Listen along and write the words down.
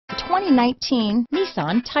2019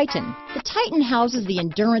 Nissan Titan. The Titan houses the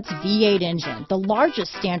Endurance V8 engine, the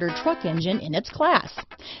largest standard truck engine in its class.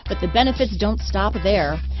 But the benefits don't stop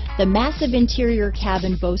there. The massive interior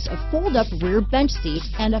cabin boasts a fold-up rear bench seat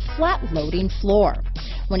and a flat-loading floor.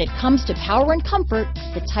 When it comes to power and comfort,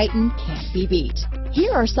 the Titan can't be beat.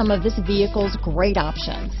 Here are some of this vehicle's great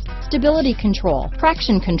options: stability control,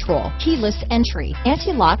 traction control, keyless entry,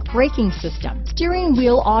 anti-lock braking system, steering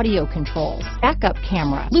wheel audio controls, backup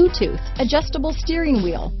camera, Bluetooth, adjustable steering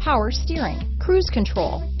wheel, power steering, cruise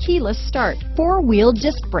control, keyless start, four-wheel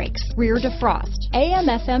disc brakes, rear defrost,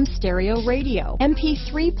 AM/FM stereo radio,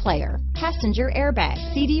 MP3 player, passenger airbag,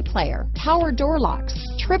 CD player, power door locks,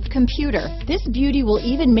 trip computer. This beauty will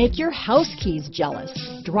even make your house keys jealous.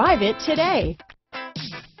 Drive it today.